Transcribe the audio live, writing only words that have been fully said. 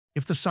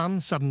If the sun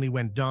suddenly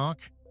went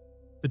dark,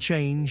 the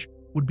change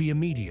would be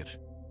immediate.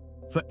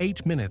 For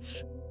 8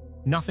 minutes,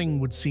 nothing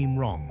would seem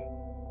wrong.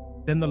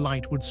 Then the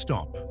light would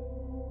stop.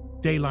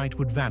 Daylight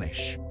would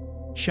vanish.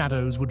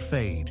 Shadows would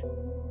fade.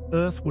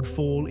 Earth would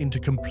fall into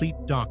complete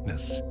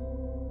darkness.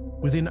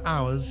 Within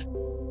hours,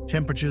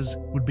 temperatures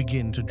would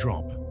begin to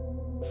drop.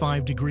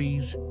 5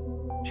 degrees,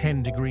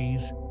 10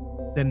 degrees,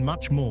 then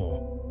much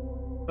more.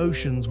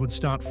 Oceans would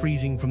start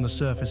freezing from the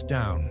surface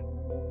down.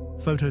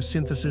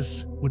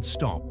 Photosynthesis would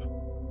stop.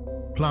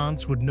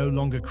 Plants would no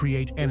longer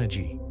create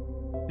energy.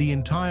 The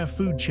entire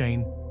food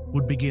chain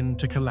would begin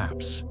to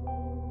collapse.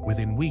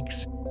 Within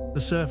weeks,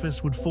 the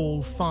surface would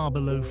fall far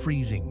below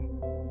freezing.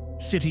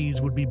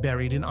 Cities would be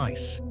buried in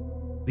ice.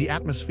 The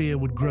atmosphere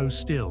would grow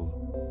still.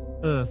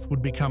 Earth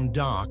would become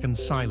dark and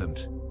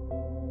silent.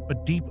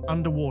 But deep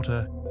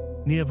underwater,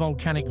 near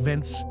volcanic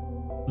vents,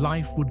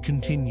 life would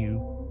continue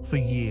for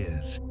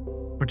years,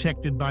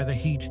 protected by the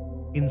heat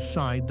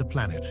inside the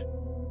planet.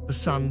 The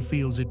sun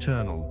feels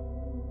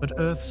eternal, but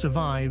Earth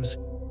survives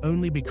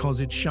only because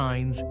it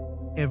shines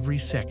every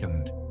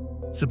second.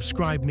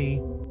 Subscribe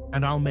me,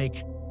 and I'll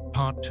make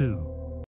part 2.